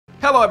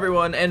Hello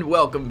everyone and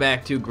welcome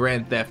back to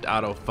Grand Theft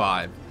Auto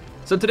 5.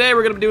 So today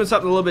we're going to be doing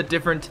something a little bit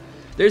different.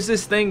 There's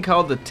this thing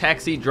called the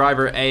Taxi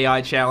Driver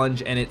AI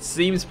challenge and it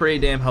seems pretty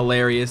damn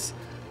hilarious.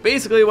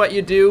 Basically what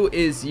you do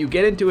is you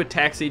get into a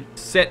taxi,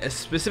 set a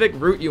specific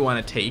route you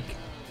want to take,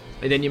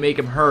 and then you make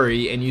them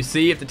hurry and you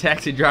see if the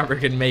taxi driver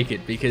can make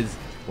it, because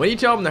when you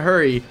tell them to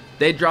hurry,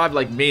 they drive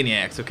like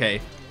maniacs, okay?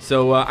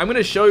 So I'm going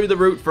to show you the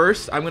route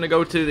first. I'm going to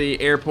go to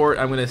the airport,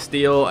 I'm going to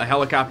steal a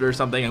helicopter or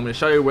something, I'm going to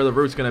show you where the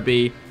route's going to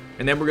be,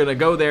 and then we're going to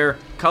go there,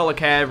 call a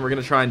cab, and we're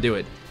going to try and do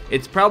it.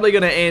 It's probably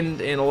going to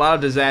end in a lot of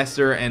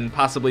disaster and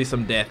possibly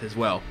some death as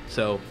well.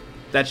 So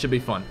that should be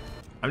fun.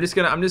 I'm just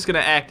gonna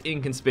act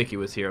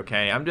inconspicuous here,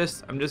 okay? I'm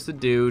just a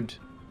dude,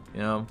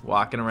 you know,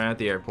 walking around at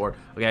the airport.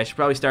 Okay, I should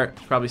probably start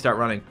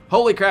running.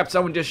 Holy crap,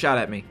 someone just shot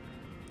at me.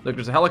 Look,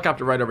 there's a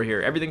helicopter right over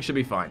here. Everything should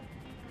be fine.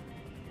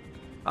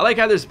 I like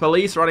how there's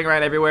police running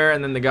around everywhere,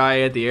 and then the guy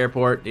at the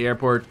airport,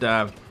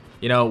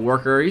 you know,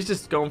 worker, he's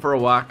just going for a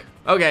walk.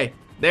 Okay,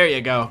 there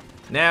you go.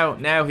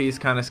 Now he's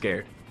kind of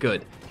scared.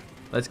 Good.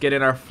 Let's get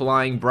in our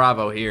flying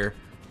Bravo here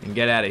and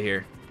get out of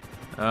here.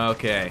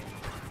 Okay.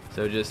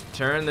 So just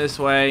turn this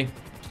way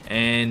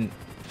and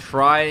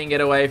try and get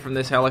away from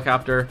this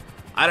helicopter.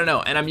 I don't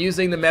know. And I'm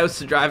using the mouse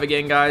to drive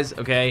again, guys.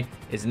 Okay.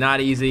 It's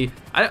not easy.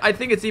 I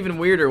think it's even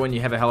weirder when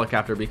you have a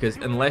helicopter, because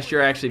unless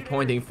you're actually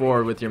pointing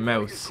forward with your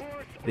mouse,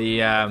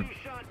 the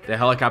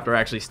helicopter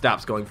actually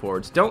stops going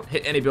forwards. Don't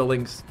hit any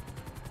buildings.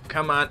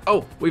 Come on.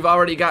 Oh, we've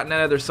already gotten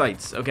out of their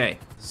sights. Okay.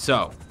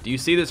 So, do you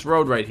see this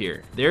road right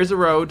here? There's a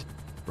road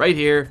right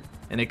here,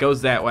 and it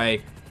goes that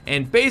way.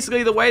 And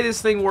basically the way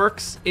this thing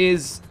works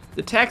is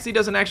the taxi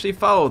doesn't actually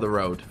follow the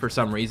road for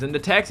some reason. The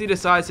taxi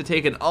decides to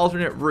take an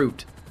alternate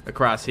route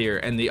across here,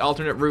 and the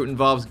alternate route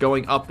involves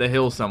going up the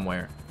hill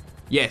somewhere.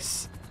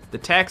 Yes, the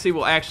taxi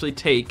will actually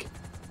take,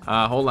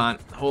 hold on,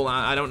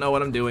 I don't know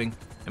what I'm doing.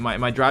 Am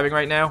I driving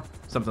right now?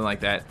 Something like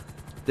that.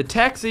 The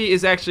taxi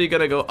is actually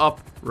gonna go up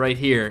right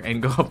here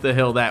and go up the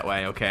hill that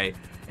way, okay?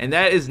 And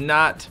that is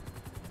not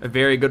a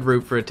very good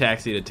route for a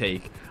taxi to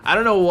take. I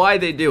don't know why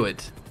they do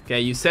it. Okay,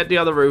 you set the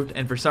other route,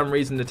 and for some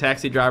reason the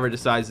taxi driver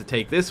decides to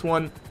take this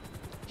one.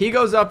 He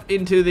goes up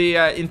into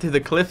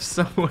the cliffs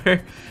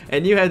somewhere,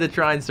 and you had to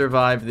try and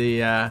survive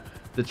the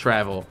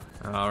travel.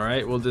 All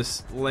right, we'll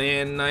just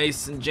land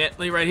nice and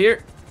gently right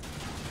here.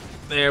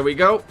 There we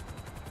go.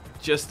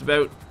 Just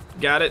about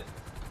got it.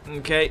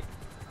 Okay.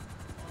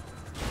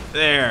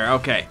 There.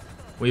 Okay.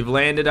 We've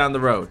landed on the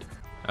road.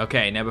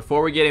 Okay, now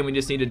before we get in, we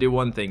just need to do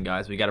one thing,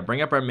 guys. We got to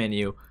bring up our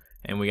menu,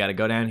 and we got to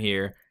go down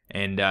here.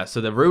 And so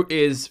the route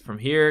is from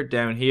here,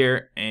 down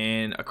here,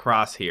 and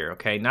across here,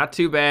 okay? Not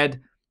too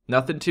bad,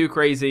 nothing too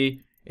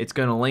crazy. It's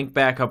going to link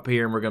back up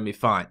here, and we're going to be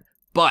fine.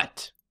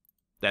 But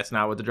that's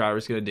not what the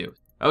driver's going to do.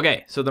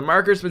 Okay, so the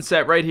marker's been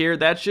set right here.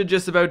 That should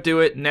just about do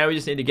it. Now we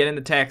just need to get in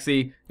the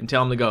taxi and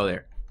tell him to go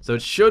there. So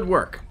it should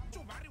work.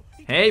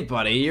 Hey,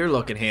 buddy, you're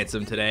looking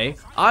handsome today.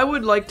 I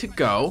would like to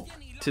go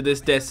to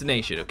this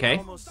destination,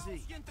 okay?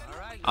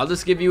 I'll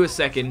just give you a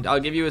second. I'll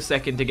give you a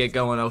second to get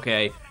going,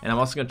 okay? And I'm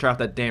also going to turn off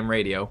that damn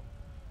radio.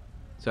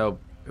 So,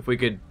 if we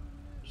could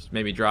just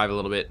maybe drive a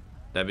little bit,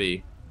 that'd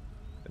be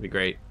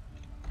great.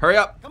 Hurry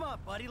up! Come on,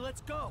 buddy,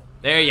 let's go.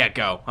 There you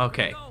go.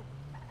 Okay.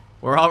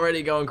 We're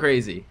already going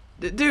crazy.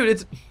 Dude,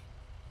 it's...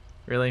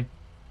 Really?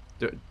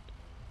 Dude.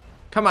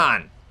 Come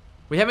on.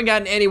 We haven't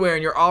gotten anywhere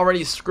and you're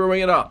already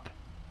screwing it up.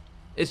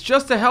 It's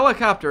just a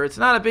helicopter. It's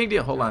not a big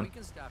deal. Hold on.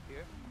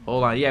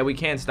 Hold on. Yeah, we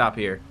can stop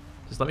here.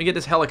 Just let me get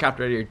this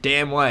helicopter out of your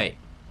damn way.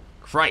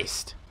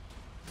 Christ.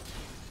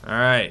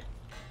 Alright.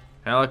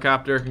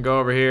 Helicopter can go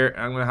over here.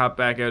 I'm going to hop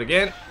back out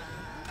again.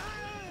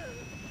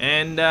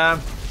 And,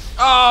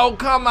 oh,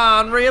 come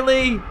on.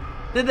 Really?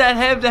 Did that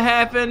have to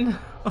happen?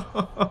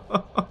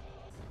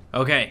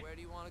 Okay. Where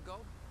do you want to go?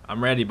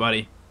 I'm ready,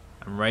 buddy.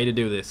 I'm ready to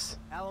do this.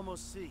 Alamo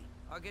C.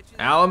 I'll get you.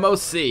 Alamo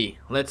C.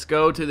 Let's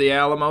go to the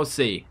Alamo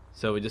C.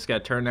 So we just got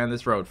to turn down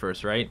this road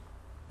first, right?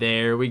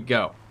 There we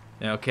go.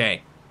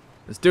 Okay.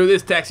 Let's do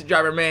this, taxi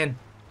driver man.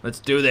 Let's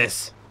do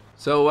this.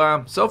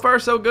 So, so far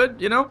so good,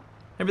 you know?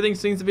 Everything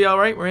seems to be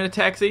alright. We're in a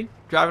taxi,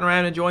 driving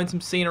around enjoying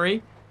some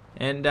scenery.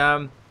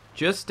 And,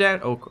 just down...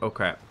 Oh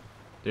crap.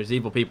 There's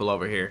evil people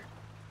over here.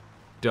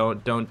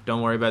 Don't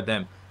worry about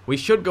them. We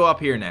should go up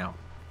here now.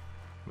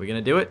 Are we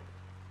gonna do it?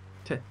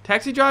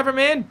 Taxi driver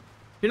man?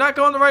 You're not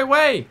going the right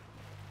way.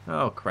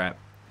 Oh, crap.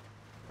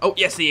 Oh,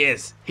 yes he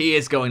is. He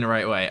is going the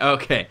right way.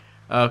 Okay.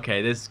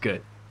 Okay, this is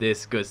good.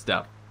 This is good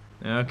stuff.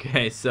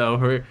 Okay,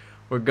 so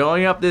we're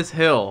going up this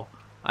hill.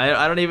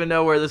 I don't even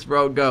know where this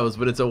road goes,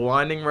 but it's a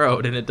winding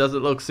road and it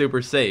doesn't look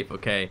super safe,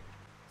 okay?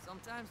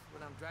 Sometimes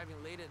when I'm driving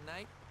late at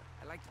night,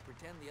 I like to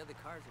pretend the other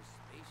cars are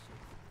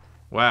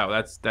spaceships.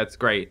 Wow, that's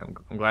great.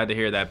 I'm glad to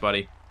hear that,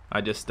 buddy.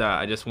 I just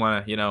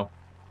want to, you know,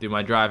 do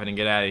my driving and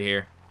get out of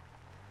here.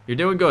 You're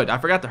doing good. I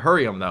forgot to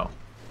hurry him though.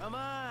 Come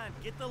on,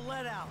 get the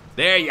lead out.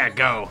 There you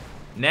go.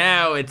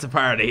 Now it's a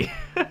party.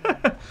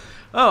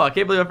 Oh, I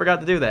can't believe I forgot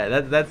to do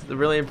that. That's the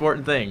really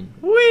important thing.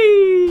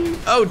 Whee!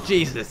 Oh,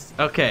 Jesus.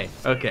 Okay,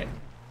 okay.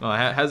 Oh,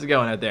 how's it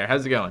going out there?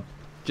 How's it going?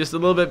 Just a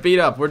little bit beat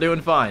up. We're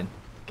doing fine.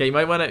 Okay, you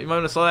might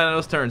wanna slow down on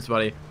those turns,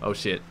 buddy. Oh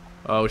shit.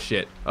 Oh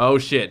shit. Oh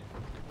shit.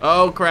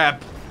 Oh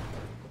crap.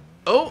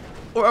 Oh,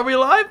 are we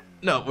alive?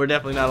 No, we're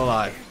definitely not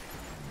alive.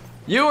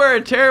 You are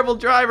a terrible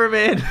driver,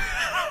 man.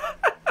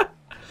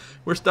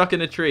 We're stuck in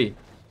a tree.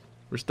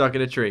 We're stuck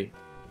in a tree.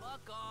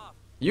 Fuck off.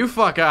 You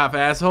fuck off,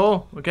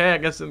 asshole. Okay, I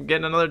guess I'm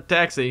getting another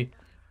taxi.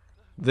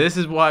 This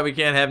is why we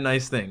can't have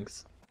nice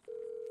things.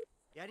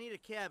 Yeah, I need a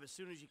cab as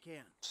soon as you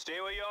can. Stay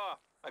where you are.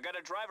 I got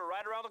a driver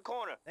right around the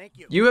corner. Thank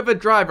you. You have a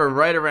driver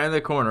right around the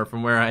corner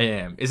from where I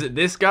am. Is it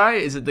this guy?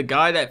 Is it the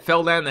guy that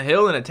fell down the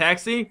hill in a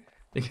taxi?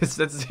 Because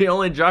that's the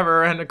only driver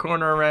around the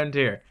corner around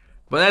here.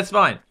 But that's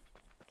fine.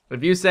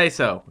 If you say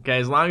so. Okay,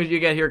 as long as you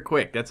get here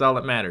quick. That's all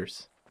that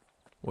matters.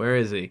 Where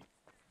is he?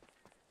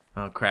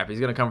 Oh crap,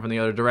 he's gonna come from the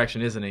other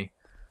direction, isn't he?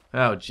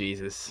 Oh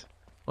Jesus.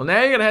 Well, now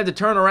you're gonna have to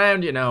turn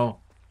around, you know.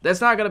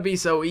 That's not gonna be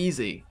so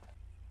easy.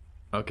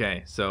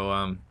 Okay,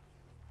 so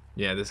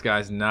yeah, this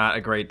guy's not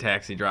a great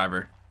taxi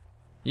driver.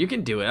 You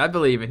can do it. I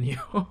believe in you.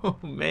 Oh,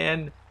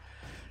 man.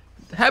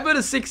 How about a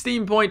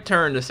 16-point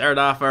turn to start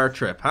off our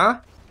trip,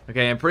 huh?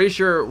 Okay, I'm pretty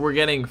sure we're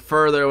getting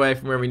further away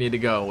from where we need to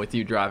go with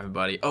you driving,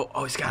 buddy.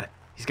 Oh, he's got it.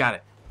 He's got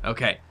it.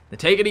 Okay. Now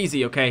take it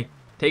easy, okay?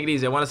 Take it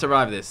easy. I want to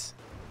survive this.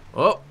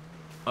 Oh.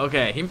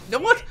 Okay.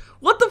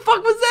 What the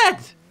fuck was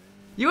that?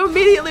 You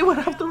immediately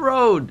went off the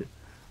road.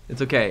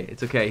 It's okay.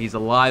 It's okay. He's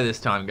alive this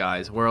time,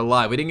 guys. We're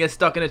alive. We didn't get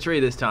stuck in a tree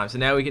this time, so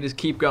now we can just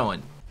keep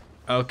going.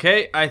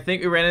 Okay, I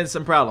think we ran into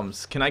some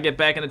problems. Can I get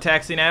back in a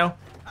taxi now?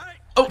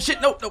 Oh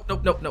shit, no.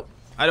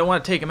 I don't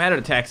want to take him out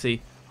of the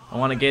taxi. I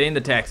want to get in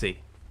the taxi.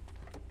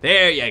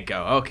 There you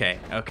go. Okay.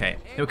 Now,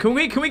 can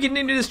we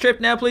continue this trip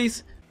now,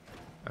 please?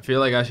 I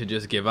feel like I should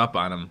just give up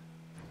on him.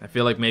 I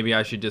feel like maybe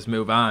I should just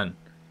move on.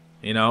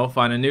 You know,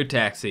 find a new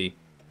taxi.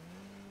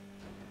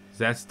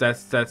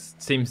 That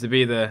seems to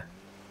be the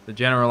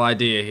general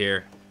idea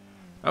here.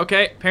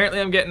 Okay,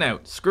 apparently I'm getting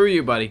out. Screw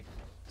you, buddy.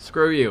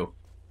 Screw you.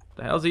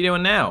 The hell's he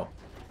doing now?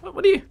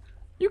 What are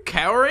you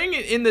cowering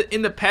in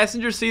the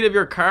passenger seat of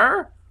your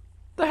car?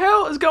 The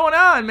hell is going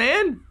on,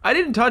 man? I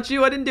didn't touch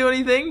you. I didn't do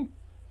anything.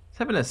 He's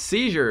having a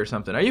seizure or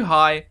something. Are you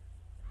high?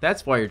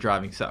 That's why your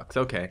driving sucks.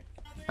 Okay.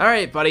 All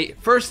right, buddy.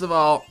 First of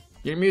all,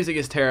 your music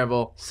is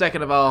terrible.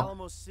 Second of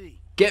all,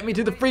 get me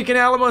to the freaking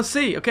Alamo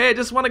Sea. Okay, I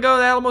just want to go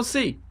to the Alamo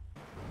Sea.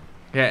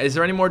 Yeah, is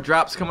there any more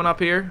drops coming up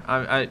here?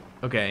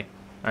 Okay.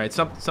 All right,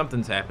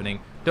 something's happening.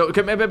 Don't.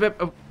 Okay,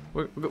 oh,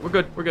 we're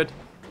good. We're good.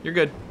 You're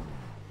good.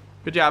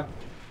 Good job.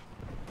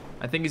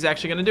 I think he's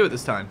actually gonna do it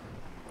this time.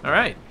 All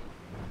right.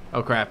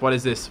 Oh crap! What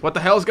is this? What the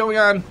hell's going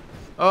on?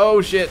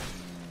 Oh shit!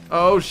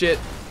 Oh shit!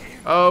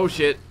 Oh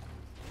shit!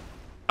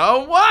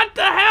 Oh what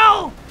the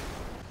hell?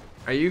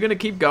 Are you gonna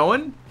keep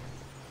going?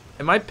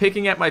 Am I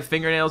picking at my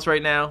fingernails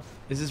right now?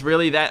 Is this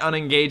really that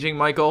unengaging,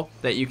 Michael,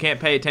 that you can't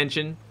pay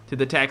attention to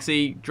the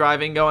taxi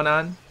driving going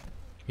on?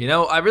 You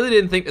know, I really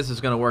didn't think this was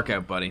gonna work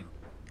out, buddy.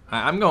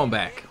 I'm going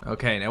back.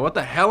 Okay, now what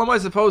the hell am I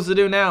supposed to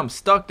do now? I'm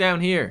stuck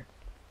down here.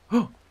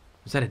 Oh,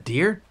 is that a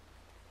deer?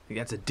 I think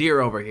that's a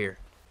deer over here.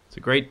 It's a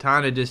great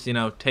time to just, you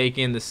know, take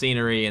in the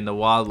scenery and the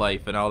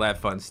wildlife and all that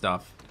fun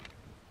stuff.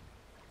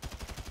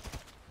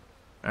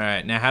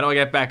 Alright, now how do I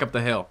get back up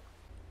the hill?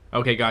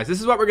 Okay, guys,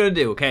 this is what we're going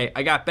to do, okay?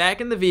 I got back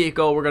in the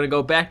vehicle. We're going to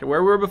go back to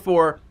where we were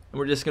before, and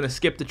we're just going to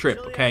skip the trip,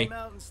 okay?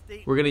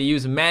 We're going to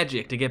use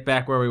magic to get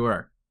back where we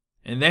were.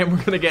 And then we're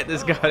going to get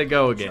this guy to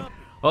go again.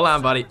 Hold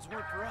on, buddy.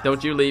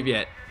 Don't you leave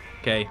yet.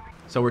 Okay,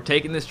 so we're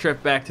taking this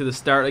trip back to the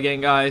start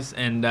again, guys,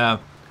 and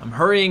I'm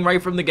hurrying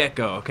right from the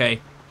get-go, okay?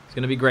 It's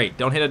going to be great.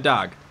 Don't hit a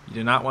dog. You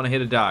do not want to hit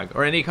a dog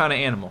or any kind of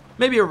animal.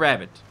 Maybe a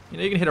rabbit. You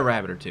know, you can hit a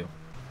rabbit or two.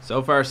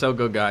 So far, so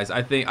good, guys.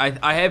 I think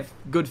I have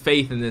good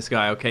faith in this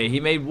guy, okay? He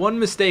made one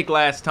mistake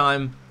last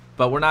time,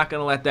 but we're not going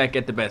to let that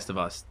get the best of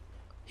us.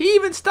 He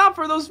even stopped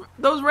for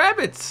those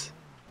rabbits.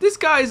 This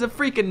guy is a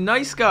freaking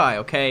nice guy,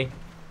 okay?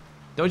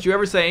 Don't you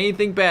ever say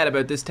anything bad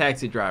about this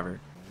taxi driver.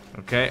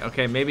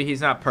 Okay, maybe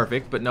he's not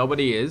perfect, but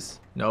nobody is.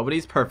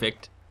 Nobody's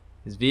perfect.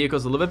 His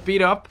vehicle's a little bit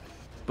beat up,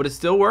 but it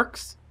still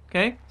works,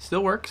 okay?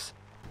 Still works.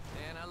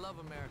 Man, I love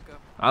America.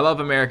 I love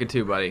America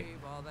too, buddy.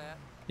 All that.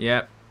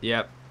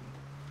 Yep.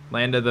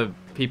 Land of the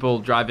people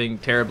driving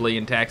terribly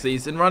in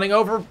taxis and running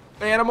over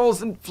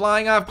animals and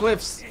flying off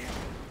cliffs.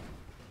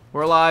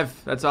 We're alive.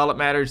 That's all that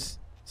matters.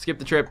 Skip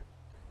the trip.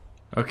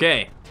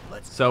 Okay.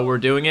 So we're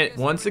doing it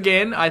once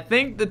again. I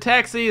think the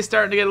taxi is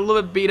starting to get a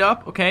little bit beat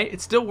up. Okay.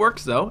 It still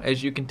works though,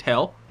 as you can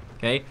tell.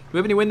 Okay. Do we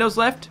have any windows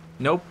left?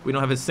 Nope. We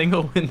don't have a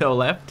single window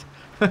left.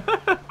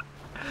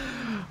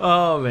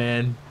 Oh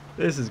man.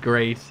 This is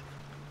great.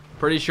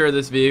 Pretty sure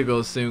this vehicle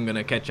is soon going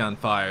to catch on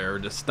fire or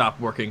just stop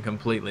working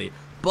completely.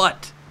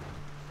 But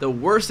the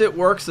worse it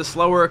works, the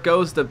slower it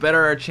goes, the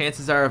better our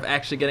chances are of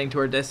actually getting to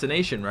our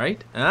destination,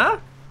 right? Huh?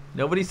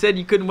 Nobody said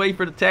you couldn't wait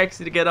for the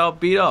taxi to get all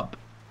beat up.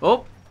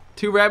 Oh,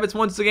 2 rabbits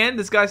once again.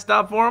 This guy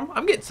stopped for him.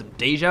 I'm getting some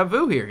deja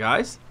vu here,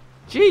 guys.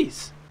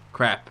 Jeez.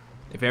 Crap.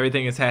 If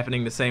everything is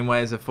happening the same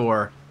way as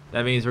before,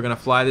 that means we're going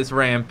to fly this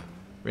ramp.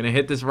 We're going to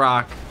hit this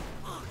rock.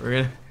 We're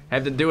going to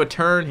have to do a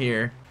turn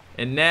here.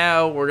 And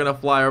now we're going to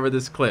fly over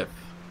this cliff.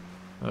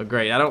 Oh,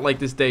 great. I don't like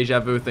this deja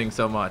vu thing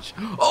so much.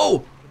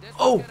 Oh!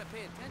 Oh, Gotta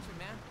pay attention,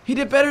 man. he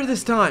did better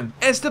this time.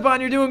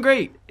 Esteban, you're doing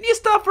great. And you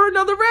stop for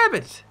another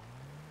rabbit.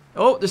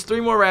 Oh, there's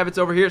 3 more rabbits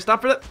over here.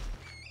 Stop for that.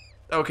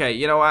 Okay,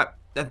 you know what?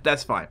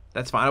 That's fine.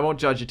 That's fine. I won't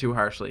judge you too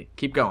harshly.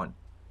 Keep going.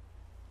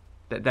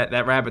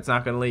 That rabbit's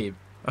not gonna leave.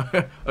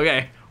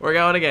 Okay, we're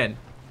going again.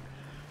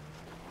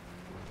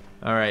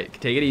 All right,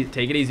 take it easy.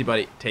 Take it easy,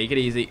 buddy. Take it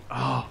easy.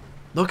 Oh,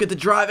 look at the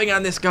driving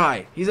on this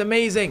guy. He's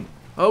amazing.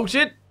 Oh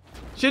shit!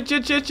 Shit!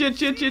 Shit! Shit! Shit!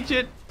 Shit! Shit!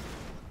 Shit!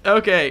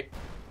 Okay,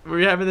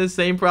 we're having the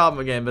same problem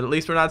again, but at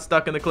least we're not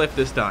stuck in the cliff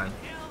this time.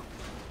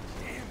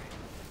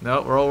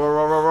 No, roll, roll,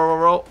 roll, roll, roll,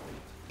 roll.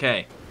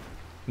 Okay,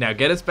 now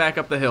get us back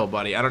up the hill,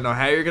 buddy. I don't know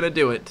how you're gonna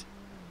do it,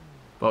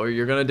 but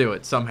you're gonna do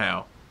it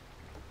somehow.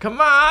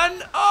 Come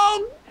on!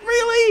 Oh,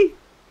 really?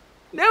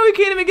 Now we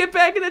can't even get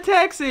back in the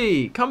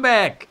taxi. Come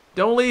back.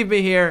 Don't leave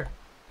me here.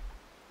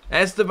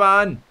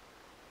 Esteban.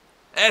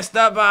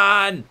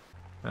 Esteban!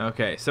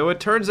 Okay, so it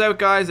turns out,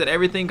 guys, that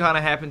everything kind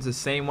of happens the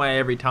same way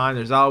every time.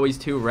 There's always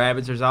 2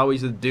 rabbits. There's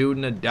always a dude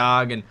and a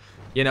dog. And,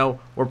 you know,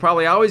 we're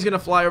probably always going to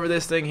fly over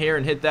this thing here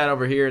and hit that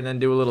over here and then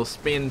do a little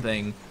spin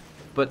thing.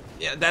 But,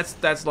 yeah,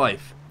 that's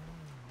life.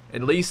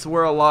 At least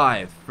we're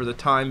alive for the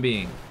time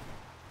being.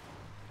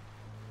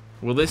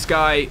 Will this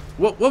guy...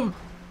 What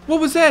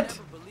was that?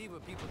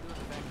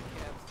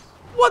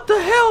 What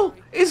the hell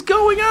is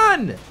going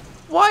on?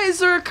 Why is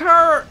there a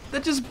car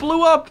that just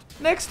blew up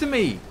next to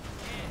me?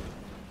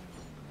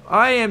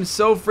 I am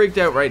so freaked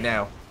out right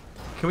now.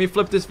 Can we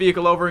flip this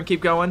vehicle over and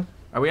keep going?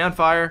 Are we on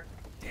fire?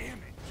 Damn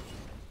it.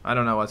 I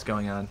don't know what's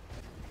going on.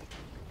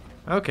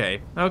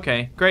 Okay,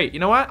 great. You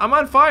know what? I'm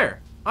on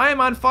fire. I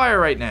am on fire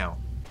right now.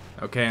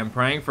 Okay, I'm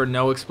praying for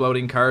no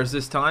exploding cars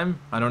this time.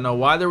 I don't know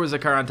why there was a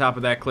car on top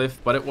of that cliff,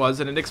 but it was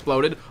and it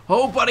exploded.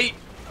 Oh, buddy.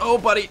 Oh,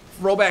 buddy.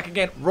 Roll back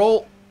again.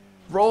 Roll.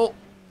 Roll.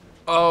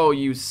 Oh,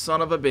 you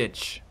son of a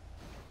bitch.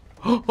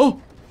 Oh.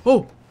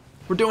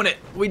 We're doing it.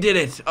 We did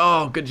it.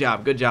 Oh, good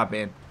job. Good job,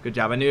 man. Good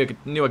job. I knew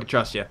I could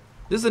trust you.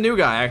 This is a new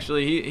guy,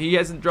 actually. He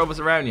hasn't drove us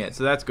around yet,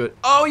 so that's good.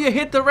 Oh, you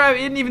hit the rabbit.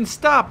 You didn't even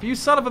stop. You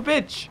son of a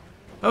bitch.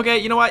 Okay,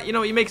 you know what?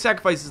 You make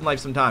sacrifices in life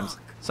sometimes.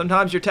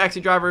 Sometimes your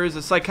taxi driver is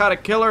a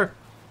psychotic killer,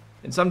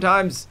 and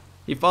sometimes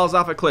he falls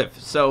off a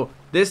cliff. So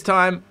this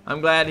time,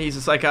 I'm glad he's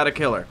a psychotic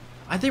killer.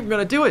 I think we're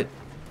going to do it.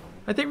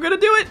 I think we're going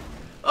to do it.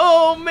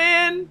 Oh,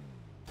 man.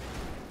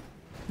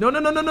 No.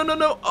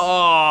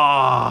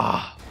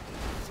 Oh.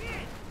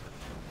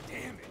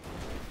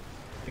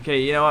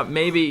 Okay, you know what?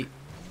 Maybe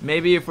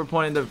if we're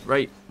pointing the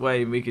right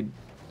way, we could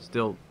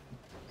still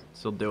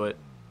do it.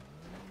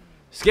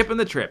 Skipping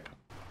the trip.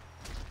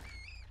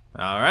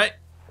 All right,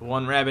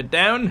 1 rabbit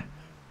down,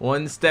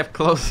 1 step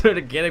closer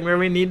to getting where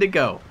we need to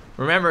go.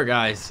 Remember,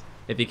 guys,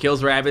 if he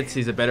kills rabbits,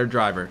 he's a better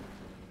driver.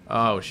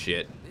 Oh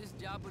shit. This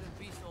job wouldn't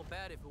be so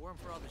bad if it weren't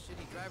for all the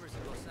shitty drivers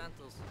in Los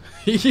Santos.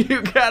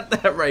 You got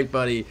that right,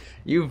 buddy.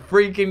 You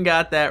freaking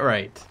got that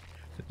right.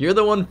 You're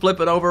the one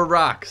flipping over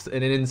rocks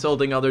and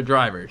insulting other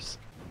drivers.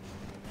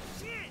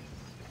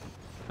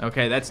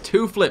 Okay, that's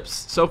 2 flips.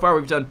 So far,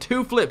 we've done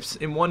 2 flips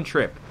in 1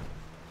 trip.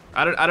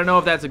 I don't know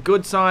if that's a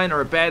good sign or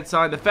a bad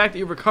sign. The fact that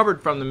you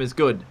recovered from them is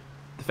good.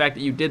 The fact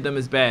that you did them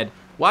is bad.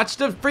 Watch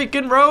the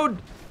freaking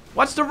road!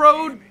 Watch the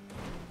road!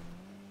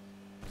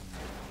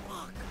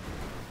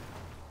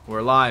 We're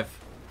alive.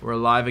 We're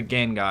alive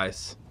again,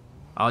 guys.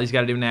 All he's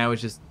got to do now is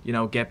just,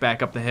 get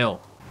back up the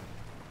hill.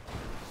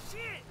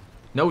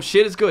 No,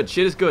 shit is good.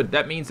 Shit is good.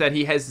 That means that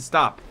he has to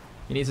stop.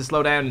 He needs to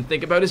slow down and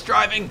think about his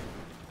driving.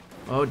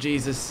 Oh,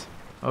 Jesus.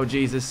 Oh,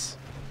 Jesus.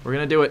 We're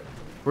gonna do it.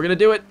 We're gonna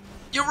do it.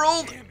 You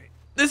rolled.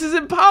 This is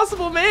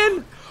impossible,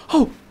 man.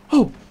 Oh.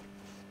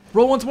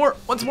 Roll once more.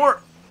 Once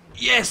more.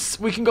 Yes,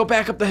 we can go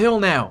back up the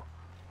hill now.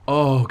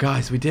 Oh,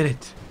 guys, we did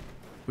it.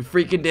 We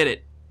freaking did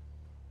it.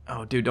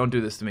 Oh, dude, don't do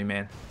this to me,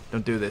 man.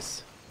 Don't do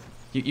this.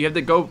 You have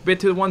to go a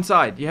bit to the one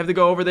side. You have to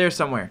go over there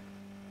somewhere.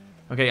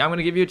 Okay, I'm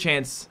gonna give you a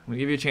chance. I'm gonna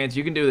give you a chance.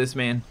 You can do this,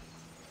 man.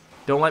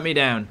 Don't let me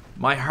down.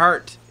 My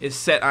heart is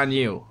set on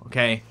you,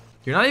 okay?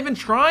 You're not even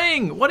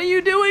trying. What are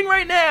you doing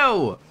right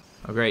now?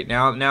 Oh, great.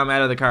 Now I'm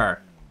out of the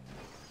car.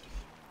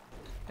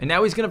 And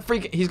now he's gonna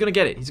get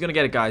it. He's gonna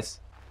get it, guys.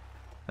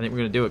 I think we're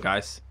gonna do it,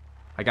 guys.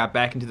 I got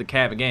back into the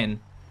cab again,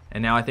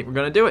 and now I think we're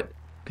gonna do it.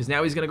 Because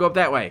now he's gonna go up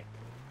that way.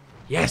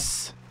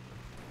 Yes.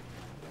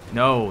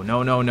 No.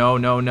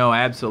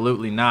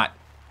 Absolutely not.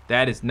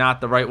 That is not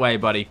the right way,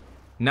 buddy.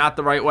 Not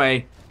the right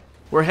way.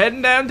 We're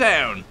heading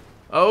downtown.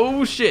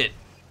 Oh, shit.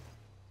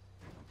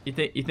 You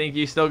think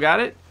you still got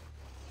it?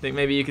 Think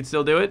maybe you could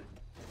still do it?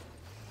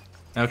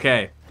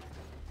 Okay.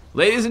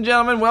 Ladies and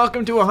gentlemen,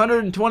 welcome to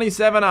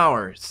 127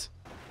 hours.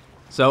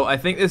 So I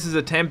think this is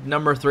attempt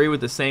number 3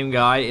 with the same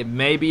guy. It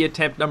may be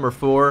attempt number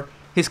 4.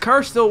 His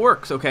car still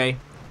works, okay?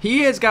 He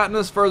has gotten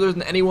us further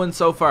than anyone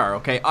so far,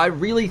 okay? I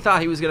really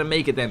thought he was going to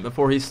make it then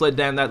before he slid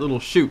down that little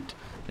chute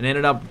and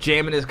ended up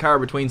jamming his car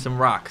between some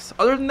rocks.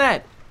 Other than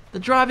that, the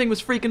driving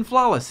was freaking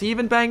flawless. He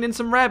even banged in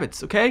some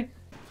rabbits, okay?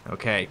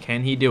 Okay,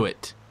 can he do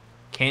it?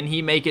 Can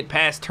he make it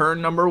past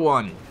turn number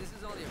 1?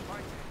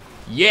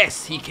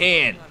 Yes, he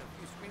can.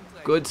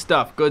 Good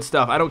stuff, good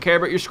stuff. I don't care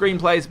about your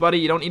screenplays, buddy.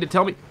 You don't need to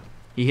tell me.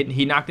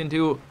 He knocked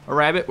into a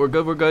rabbit. We're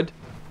good, we're good.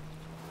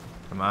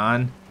 Come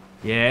on.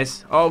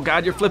 Yes. Oh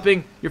god, you're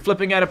flipping. You're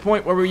flipping at a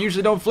point where we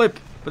usually don't flip.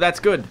 But that's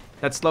good.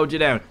 That slowed you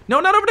down. No,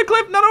 not over the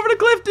cliff, not over the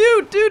cliff,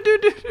 dude.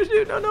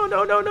 Dude.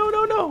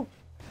 No.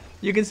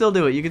 You can still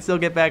do it. You can still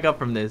get back up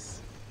from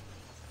this.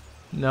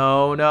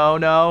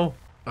 No.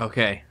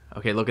 Okay,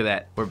 look at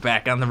that. We're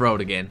back on the road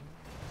again.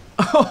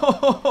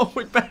 Oh,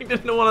 we backed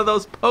into one of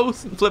those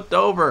posts and flipped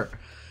over.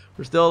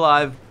 We're still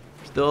alive.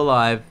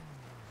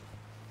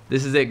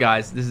 This is it,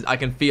 guys. I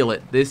can feel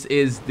it. This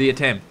is the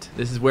attempt.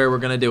 This is where we're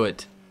gonna do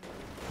it.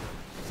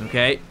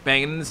 Okay,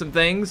 banging into some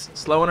things,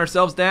 slowing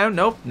ourselves down.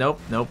 Nope.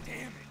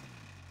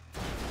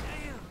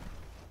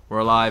 We're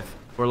alive.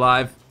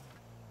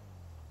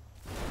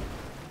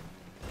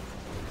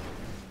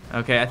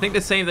 Okay, I think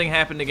the same thing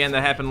happened again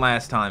that happened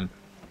last time.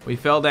 We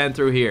fell down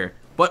through here.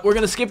 But we're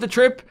gonna skip the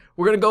trip,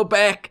 we're gonna go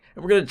back,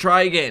 and we're gonna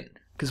try again.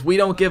 Because we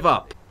don't give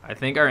up. I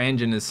think our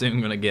engine is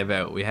soon gonna give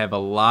out. We have a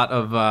lot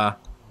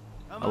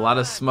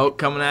of smoke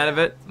coming out of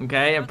it.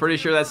 Okay, I'm pretty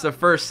sure that's the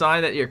first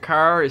sign that your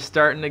car is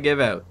starting to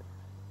give out.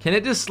 Can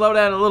it just slow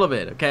down a little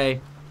bit, okay?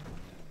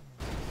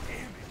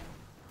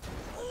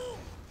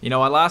 You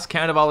know, I lost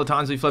count of all the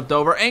times we flipped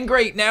over. And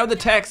great, now the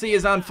taxi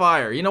is on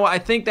fire. You know what, I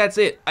think that's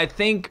it. I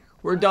think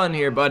we're done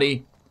here,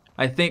 buddy.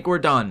 I think we're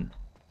done.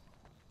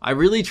 I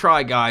really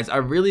tried, guys. I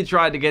really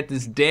tried to get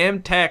this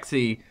damn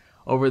taxi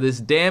over this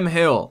damn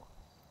hill.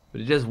 But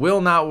it just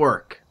will not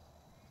work.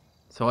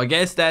 So I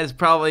guess that is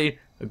probably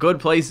a good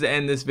place to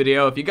end this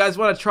video. If you guys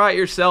want to try it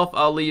yourself,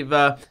 I'll leave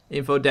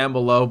info down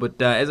below. But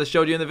as I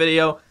showed you in the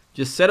video,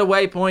 just set a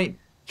waypoint,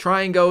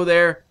 try and go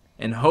there,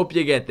 and hope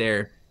you get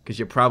there, because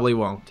you probably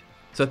won't.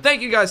 So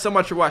thank you guys so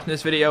much for watching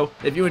this video.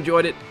 If you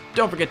enjoyed it,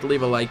 don't forget to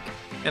leave a like,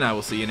 and I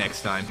will see you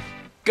next time.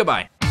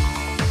 Goodbye.